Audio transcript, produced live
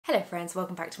Hello friends,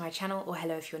 welcome back to my channel, or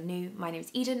hello if you're new. My name is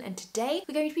Eden and today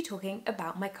we're going to be talking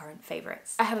about my current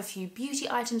favourites. I have a few beauty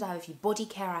items, I have a few body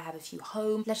care, I have a few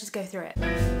home. Let's just go through it.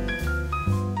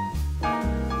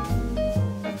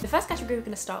 The first category we're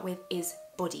going to start with is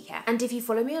body care. And if you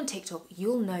follow me on TikTok,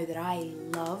 you'll know that I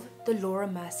love the Laura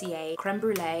Mercier Creme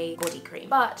Brulee body cream.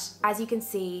 But as you can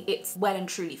see, it's well and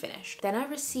truly finished. Then I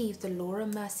received the Laura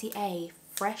Mercier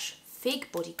Fresh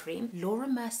Fig body cream. Laura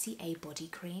Mercier body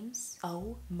creams,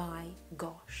 oh my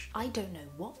gosh. I don't know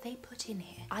what they put in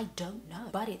here. I don't know,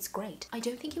 but it's great. I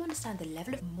don't think you understand the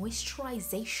level of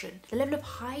moisturization, the level of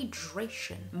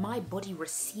hydration my body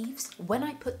receives when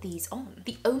I put these on.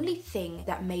 The only thing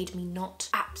that made me not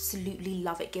absolutely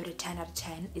love it, give it a 10 out of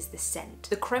 10, is the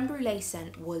scent. The creme brulee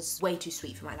scent was way too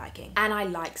sweet for my liking, and I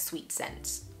like sweet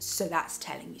scents, so that's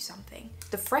telling you something.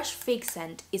 The fresh fig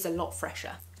scent is a lot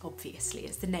fresher, obviously,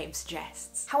 as the name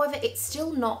suggests. However, it's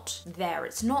still not there.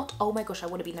 It's not, oh my gosh, I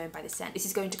want to be known by the scent. This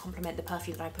is going to complement the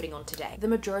perfume that I'm putting on today. The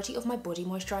majority of my body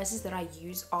moisturizers that I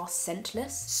use are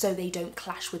scentless, so they don't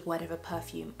clash with whatever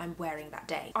perfume I'm wearing that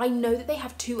day. I know that they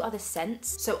have two other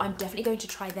scents, so I'm definitely going to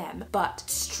try them, but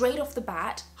straight off the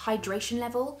bat, hydration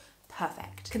level,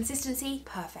 perfect. Consistency,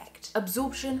 perfect.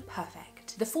 Absorption,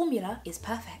 perfect. The formula is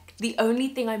perfect. The only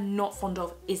thing I'm not fond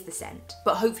of is the scent,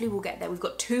 but hopefully we'll get there. We've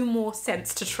got two more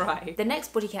scents to try. The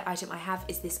next body care item I have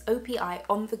is this OPI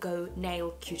On The Go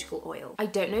Nail Cuticle Oil. I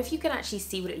don't know if you can actually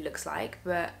see what it looks like,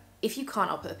 but if you can't,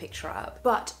 I'll put a picture up.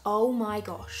 But oh my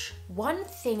gosh, one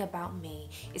thing about me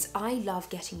is I love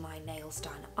getting my nails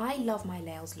done. I love my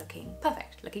nails looking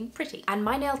perfect, looking pretty. And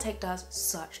my nail tech does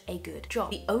such a good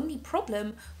job. The only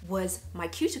problem was my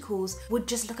cuticles would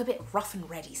just look a bit rough and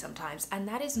ready sometimes. And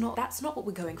that's not what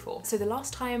we're going for. So the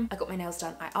last time I got my nails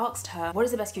done, I asked her, what is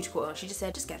the best cuticle oil? And she just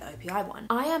said, just get the OPI one.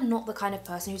 I am not the kind of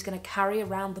person who's gonna carry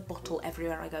around the bottle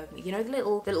everywhere I go with me. You know the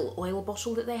little oil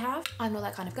bottle that they have? I'm not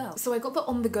that kind of girl. So I got the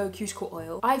On The Go cuticle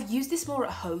oil. I've used this more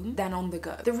at home than on the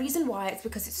go. The reason why is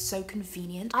because it's so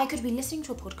convenient. I could be listening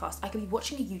to a podcast, I could be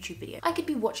watching a YouTube video, I could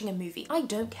be watching a movie. I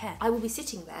don't care. I will be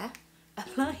sitting there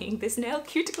applying this nail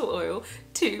cuticle oil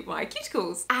to my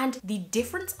cuticles. And the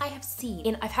difference I have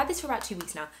seen I've had this for about 2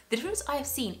 weeks now, the difference I have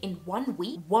seen in 1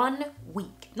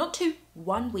 week, not two,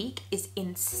 1 week is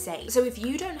insane. So if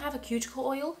you don't have a cuticle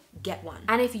oil, get one.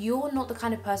 And if you're not the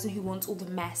kind of person who wants all the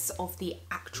mess of the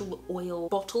actual oil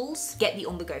bottles, get the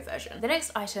On The Go version. The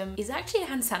next item is actually a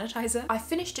hand sanitizer. I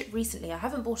finished it recently. I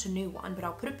haven't bought a new one, but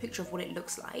I'll put a picture of what it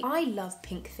looks like. I love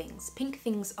pink things. Pink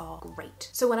things are great.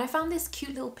 So when I found this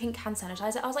cute little pink hand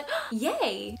sanitizer, I was like,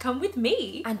 yay, come with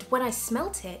me. And when I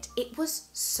smelt it, it was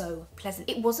so pleasant.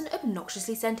 It wasn't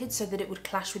obnoxiously scented so that it would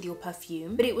clash with your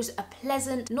perfume, but it was a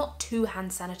pleasant, not too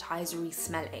hand sanitizer-y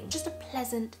smelling, just a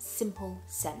pleasant, simple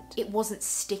scent. It wasn't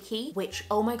sticky, which,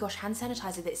 oh my gosh, hand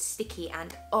sanitizer that's sticky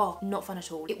and, oh, not fun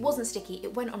at all. It wasn't sticky,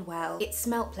 it went on well, it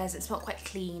smelled pleasant, smelled quite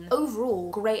clean.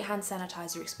 Overall, great hand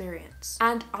sanitizer experience.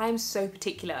 And I'm so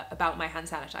particular about my hand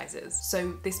sanitizers,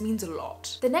 so this means a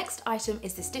lot. The next item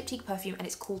is this diptyque perfume and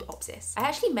it's called Opsis. I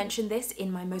actually mentioned this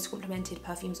in my most complimented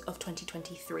perfumes of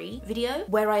 2023 video,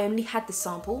 where I only had the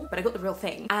sample, but I got the real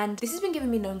thing. And this has been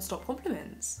giving me non-stop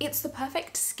compliments. It's the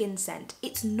perfect skin scent.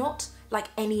 It's not like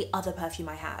any other perfume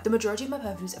I have. The majority of my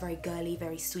perfumes are very girly,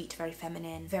 very sweet, very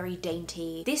feminine, very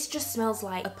dainty. This just smells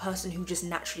like a person who just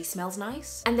naturally smells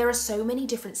nice. And there are so many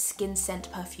different skin scent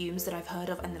perfumes that I've heard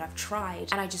of and that I've tried,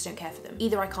 and I just don't care for them.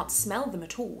 Either I can't smell them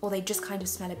at all, or they just kind of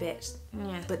smell a bit,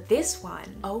 yeah. But this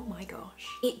one, oh my gosh,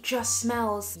 it just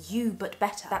smells you, but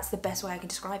better. That's the best way I can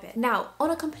describe it. Now,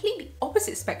 on a completely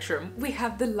opposite spectrum, we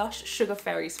have the Lush Sugar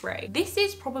Fairy Spray. This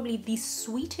is probably the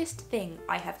sweetest thing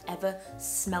I have ever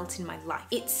smelt in my life.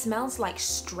 It smells like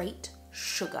straight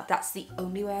sugar. That's the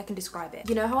only way I can describe it.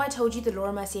 You know how I told you the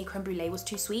Laura Mercier Creme Brulee was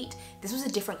too sweet? This was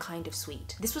a different kind of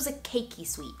sweet. This was a cakey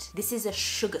sweet. This is a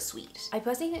sugar sweet. I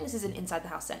personally think this is an inside the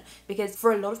house scent because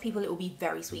for a lot of people it will be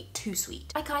very sweet, too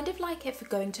sweet. I kind of like it for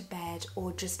going to bed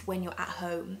or just when you're at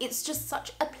home. It's just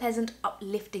such a pleasant,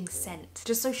 uplifting scent.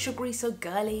 Just so sugary, so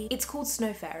girly. It's called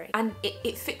Snow Fairy and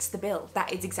it fits the bill.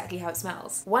 That is exactly how it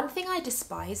smells. One thing I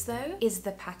despise though is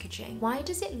the packaging. Why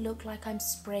does it look like I'm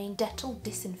spraying Dettol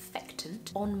disinfectant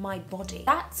on my body?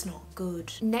 That's not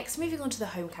good. Next, moving on to the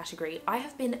home category, I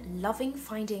have been loving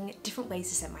finding different ways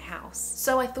to scent my house.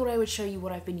 So I thought I would show you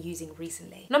what I've been using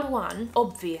recently. Number one,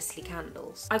 obviously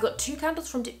candles. I got two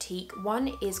candles from Diptyque.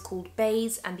 One is called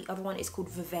Baze and the other one is called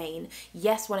Vervain.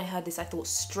 Yes, when I heard this, I thought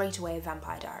straight away of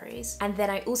Vampire Diaries. And then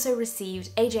I also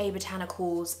received AJ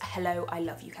Botanical's Hello, I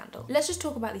Love You candle. Let's just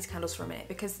talk about these candles for a minute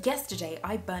because yesterday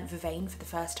I burnt Vervain for the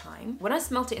first time. When I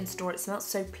smelt it in store, it smelled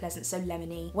so pleasant, so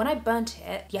lemony. When I burnt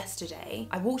it yesterday,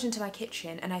 I walked into my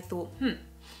kitchen and I thought,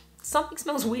 something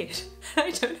smells weird.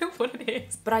 I don't know what it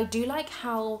is. But I do like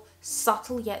how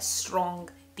subtle yet strong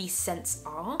these scents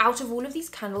are. Out of all of these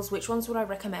candles, which ones would I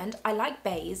recommend? I like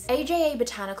Bays. AJA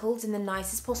Botanicals, in the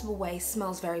nicest possible way,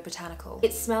 smells very botanical.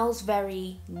 It smells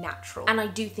very natural. And I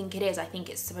do think it is. I think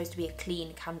it's supposed to be a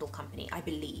clean candle company, I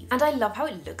believe. And I love how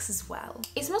it looks as well.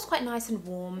 It smells quite nice and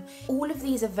warm. All of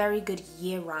these are very good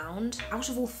year round. Out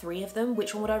of all three of them,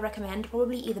 which one would I recommend?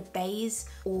 Probably either Bays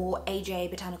or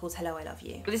AJA Botanicals Hello I Love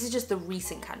You. But this is just the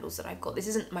recent candles that I've got. This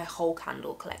isn't my whole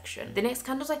candle collection. The next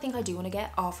candles I think I do want to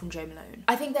get are from Jo Malone.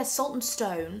 I think there's Salt and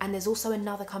Stone, and there's also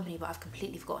another company, but I've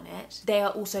completely forgotten it. They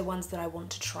are also ones that I want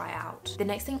to try out. The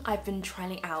next thing I've been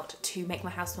trying out to make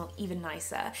my house smell even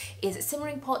nicer is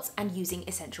simmering pots and using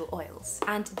essential oils.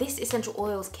 And this essential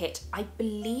oils kit, I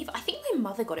think my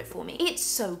mother got it for me. It's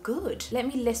so good. Let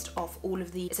me list off all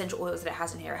of the essential oils that it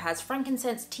has in here. It has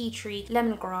frankincense, tea tree,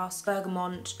 lemongrass,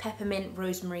 bergamot, peppermint,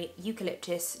 rosemary,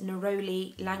 eucalyptus,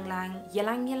 neroli, ylang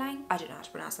ylang, I don't know how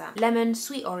to pronounce that, lemon,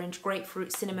 sweet orange,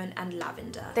 grapefruit, cinnamon, and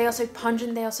lavender. They are so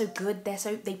pungent, they are so good,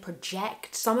 they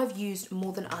project. Some I've used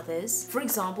more than others. For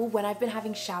example, when I've been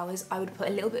having showers, I would put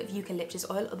a little bit of eucalyptus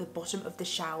oil at the bottom of the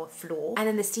shower floor, and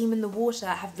then the steam and the water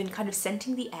have been kind of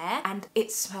scenting the air, and it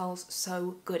smells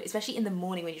so good, especially in the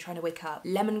morning when you're trying to wake up.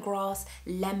 Lemongrass,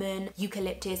 lemon,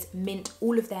 eucalyptus, mint,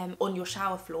 all of them on your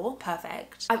shower floor,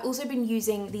 perfect. I've also been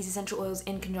using these essential oils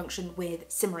in conjunction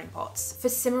with simmering pots. For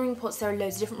simmering pots, there are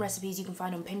loads of different recipes you can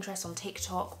find on Pinterest, on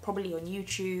TikTok, probably on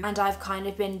YouTube, and I've kind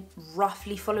of been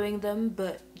roughly following them,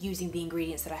 but using the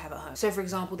ingredients that I have at home. So for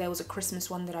example, there was a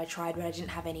Christmas one that I tried where I didn't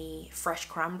have any fresh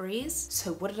cranberries.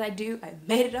 So what did I do? I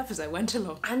made it up as I went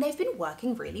along, and they've been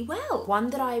working really well. One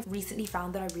that I've recently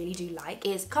found that I really do like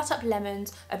is cut up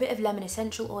lemons, a bit of lemon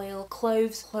essential oil,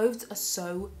 cloves. Cloves are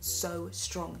so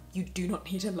strong. You do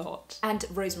not need a lot. And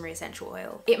rosemary essential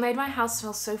oil. It made my house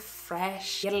smell so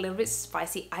fresh, yet a little bit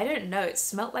spicy. I don't know, it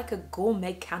smelled like a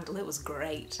gourmet candle. It was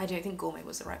great. I don't think gourmet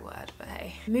was the right word, but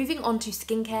hey. Moving on to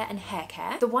skincare and hair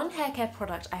care. The one hair care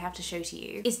product I have to show to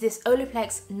you is this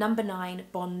Olaplex No. 9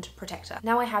 Bond Protector.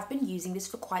 Now I have been using this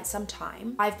for quite some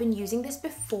time. I've been using this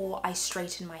before I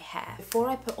straighten my hair, before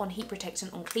I put on heat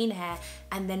protectant on clean hair,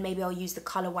 and then maybe I'll use the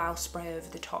Color Wow spray over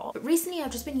the top. But recently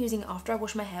I've just been using it after I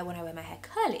wash my hair when I wear my hair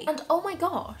curly, and oh my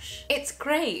gosh, it's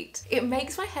great. It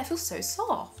makes my hair feel so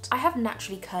soft. I have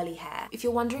naturally curly hair. If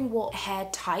you're wondering what hair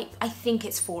type, I think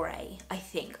it's 4A.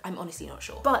 I'm honestly not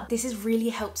sure. But this has really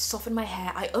helped soften my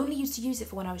hair. I only used to use it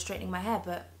for when I was straightening my hair,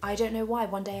 but I don't know why.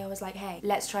 One day I was like, hey,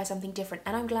 let's try something different,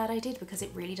 and I'm glad I did because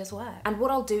it really does work. And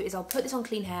what I'll do is I'll put this on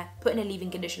clean hair, put in a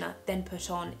leave-in conditioner, then put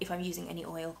on, if I'm using any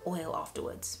oil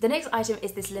afterwards. The next item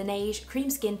is this Laneige Cream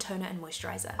Skin Toner and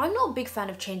Moisturizer. I'm not a big fan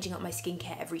of changing up my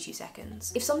skincare every 2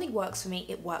 seconds. If something works for me,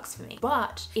 it works for me.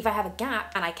 But if I have a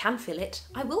gap and I can fill it,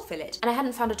 I will fill it. And I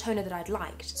hadn't found a toner that I'd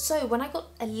liked. So when I got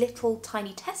a little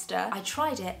tiny tester, I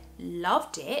tried it,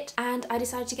 loved it, and I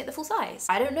decided to get the full size.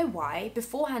 I don't know why.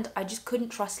 Beforehand, I just couldn't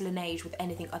trust Laneige with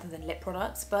anything other than lip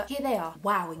products, but here they are,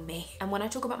 wowing me. And when I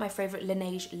talk about my favorite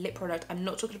Laneige lip product, I'm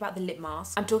not talking about the lip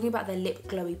mask, I'm talking about the lip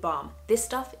glowy balm. This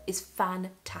stuff is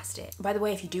fantastic. By the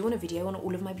way, if you do want a video on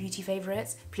all of my beauty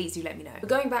favorites, please do let me know. But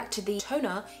going back to the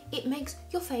toner, it makes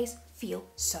your face feel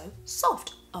so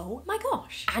soft. Oh my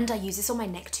gosh. And I use this on my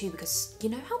neck too, because you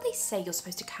know how they say you're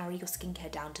supposed to carry your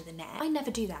skincare down to the neck? I never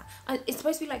do that. It's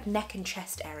supposed to be like neck and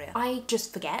chest area. I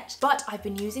just forget, but I've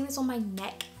been using this on my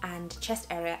neck and chest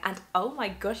area, and oh my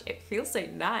gosh, it feels so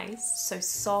nice. So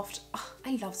soft. Oh,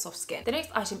 I love soft skin. The next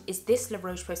item is this La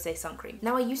Roche-Posay sun cream.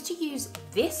 Now I used to use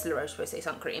this La Roche-Posay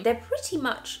sun cream. They're pretty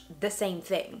much the same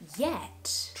thing,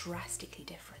 yet drastically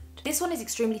different. This one is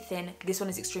extremely thin, this one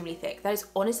is extremely thick. That is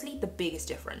honestly the biggest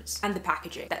difference. And the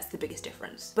packaging, that's the biggest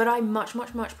difference. But I much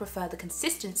prefer the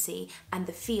consistency and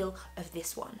the feel of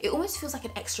this one. It almost feels like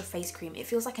an extra face cream. It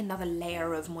feels like another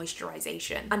layer of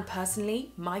moisturization. And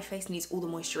personally, my face needs all the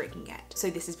moisture it can get. So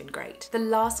this has been great. The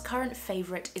last current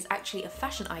favorite is actually a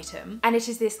fashion item, and it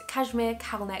is this cashmere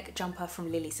cowl neck jumper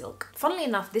from Lily Silk. Funnily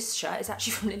enough, this shirt is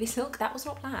actually from Lily Silk. That was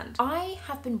not planned. I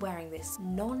have been wearing this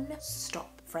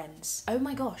non-stop, friends. Oh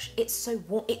my gosh, it's so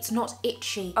warm. It's not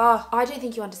itchy. Oh, I don't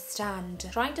think you understand.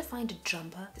 Trying to find a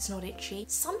jumper that's not itchy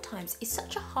sometimes is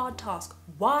such a hard task.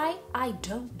 Why? I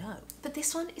don't know. But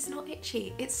this one is not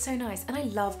itchy. It's so nice, and I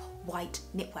love white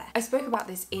knitwear. I spoke about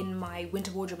this in my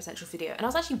winter wardrobe essentials video, and I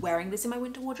was actually wearing this in my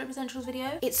winter wardrobe essentials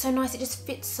video. It's so nice. It just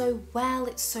fits so well.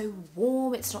 It's so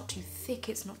warm. It's not too thick.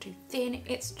 It's not too thin.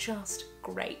 It's just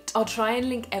great. I'll try and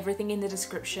link everything in the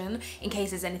description in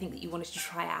case there's anything that you wanted to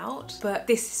try out, but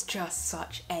this is just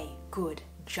such a good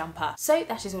jumper. So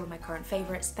that is all of my current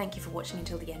favourites. Thank you for watching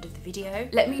until the end of the video.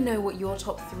 Let me know what your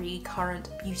top 3 current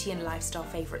beauty and lifestyle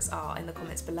favourites are in the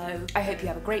comments below. I hope you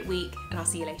have a great week and I'll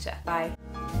see you later. Bye.